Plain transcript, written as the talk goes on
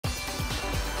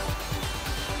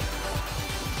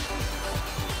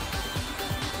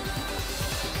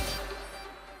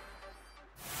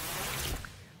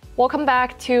Welcome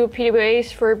back to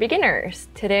PWAs for Beginners.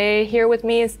 Today, here with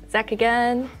me is Zach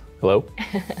again. Hello.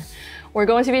 We're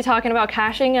going to be talking about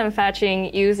caching and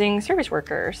fetching using service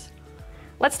workers.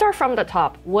 Let's start from the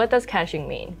top. What does caching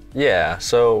mean? Yeah,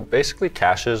 so basically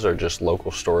caches are just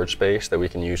local storage space that we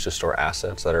can use to store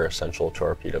assets that are essential to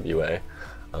our PWA.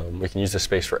 We can use this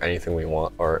space for anything we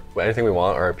want, or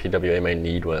our PWA may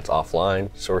need when it's offline,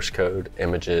 source code,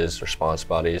 images, response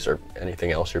bodies, or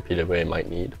anything else your PWA might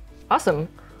need. Awesome.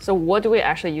 So what do we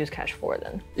actually use cache for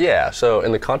then? Yeah, so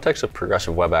in the context of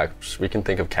progressive web apps, we can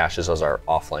think of caches as our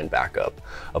offline backup,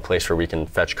 a place where we can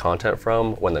fetch content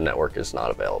from when the network is not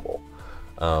available.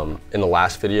 In the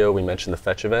last video, we mentioned the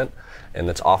fetch event, and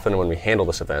it's often when we handle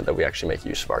this event that we actually make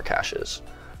use of our caches.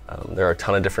 There are a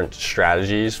ton of different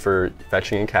strategies for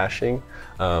fetching and caching.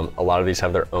 A lot of these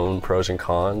have their own pros and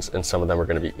cons, and some of them are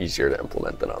going to be easier to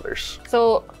implement than others.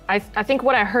 So I think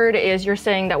what I heard is you're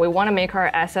saying that we want to make our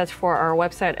assets for our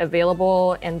website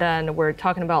available, and then we're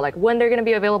talking about like when they're going to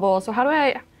be available. So how do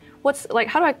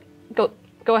I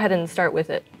go ahead and start with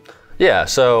it? Yeah,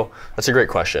 so that's a great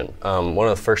question. One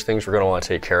of the first things we're going to want to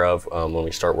take care of when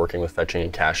we start working with fetching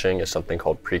and caching is something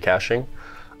called pre-caching.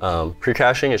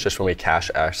 Pre-caching is just when we cache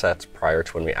assets prior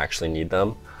to when we actually need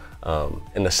them.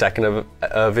 In the second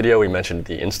video, we mentioned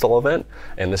the install event,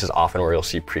 and this is often where you'll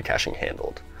see pre-caching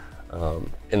handled.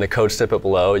 In the code snippet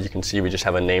below, you can see we just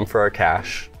have a name for our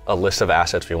cache, a list of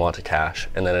assets we want to cache,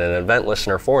 and then in an event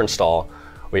listener for install,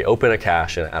 we open a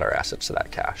cache and add our assets to that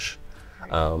cache.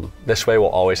 This way, we'll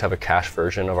always have a cache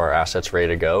version of our assets ready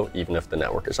to go, even if the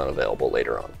network is unavailable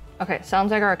later on. Okay,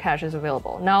 sounds like our cache is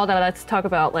available. Now let's talk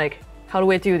about how do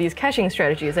we do these caching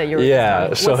strategies that you're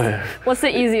what's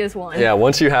the easiest one? Yeah,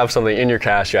 once you have something in your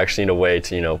cache, you actually need a way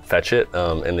to fetch it.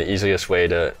 And the easiest way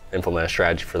to implement a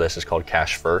strategy for this is called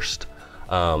cache first.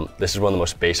 This is one of the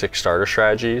most basic starter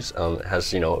strategies. It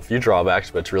has a few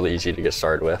drawbacks, but it's really easy to get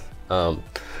started with.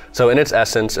 So in its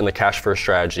essence, in the cache first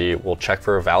strategy, we'll check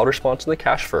for a valid response in the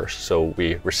cache first. So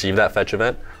we receive that fetch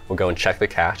event, we'll go and check the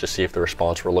cache to see if the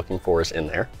response we're looking for is in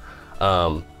there.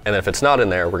 And if it's not in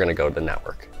there, we're going to go to the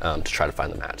network to try to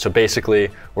find the match. So basically,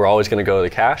 we're always going to go to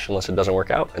the cache unless it doesn't work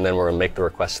out, and then we're going to make the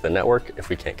request to the network if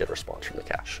we can't get a response from the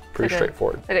cache. Pretty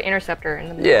straightforward. Like an interceptor in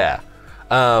the middle. Yeah.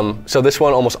 So this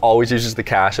one almost always uses the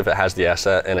cache if it has the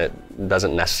asset and it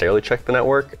doesn't necessarily check the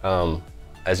network.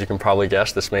 As you can probably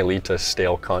guess, this may lead to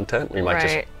stale content. We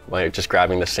might just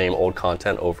grabbing the same old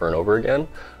content over and over again.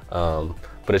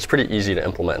 But it's pretty easy to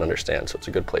implement and understand, so it's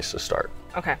a good place to start.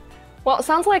 Okay. Well, it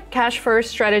sounds like cache first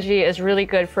strategy is really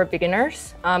good for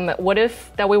beginners. What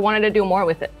if we wanted to do more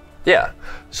with it? Yeah,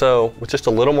 so with just a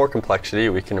little more complexity,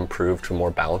 we can improve to a more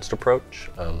balanced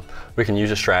approach. We can use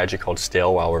a strategy called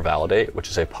Stale-While-Revalidate, which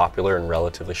is a popular and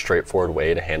relatively straightforward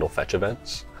way to handle fetch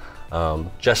events.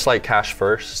 Just like cache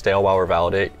first,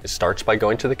 Stale-While-Revalidate starts by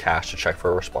going to the cache to check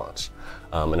for a response.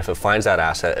 And if it finds that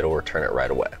asset, it'll return it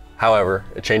right away. However,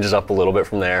 it changes up a little bit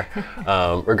from there.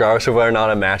 Regardless of whether or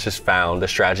not a match is found, the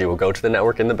strategy will go to the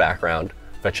network in the background,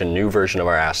 fetch a new version of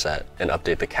our asset, and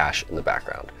update the cache in the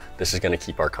background. This is going to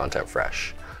keep our content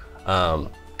fresh. Kind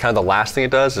of the last thing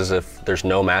it does is if there's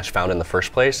no match found in the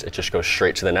first place, it just goes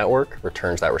straight to the network,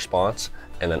 returns that response,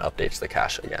 and then updates the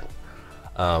cache again.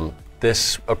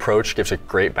 This approach gives a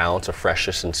great balance of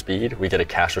freshness and speed. We get a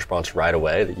cache response right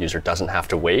away. The user doesn't have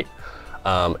to wait.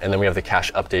 And then we have the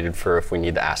cache updated for if we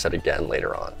need the asset again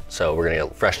later on. So we're going to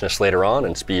get freshness later on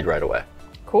and speed right away.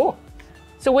 Cool.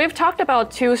 So we've talked about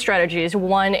two strategies.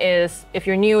 One is if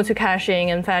you're new to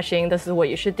caching and fetching, this is what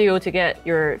you should do to get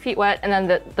your feet wet. And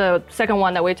then the second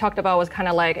one that we talked about was kind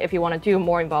of like if you want to do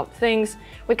more involved things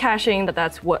with caching,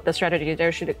 that's what the strategy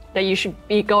that you should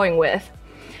be going with.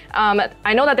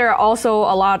 I know that there are also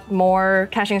a lot more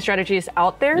caching strategies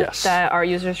out there that our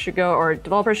users should go or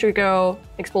developers should go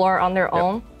explore on their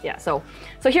own. Yeah, so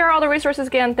here are all the resources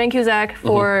again. Thank you, Zach,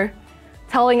 for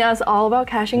telling us all about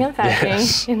caching and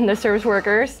fetching in the service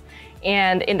workers.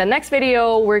 And in the next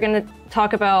video, we're going to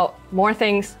talk about more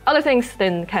things, other things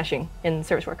than caching in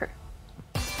service worker.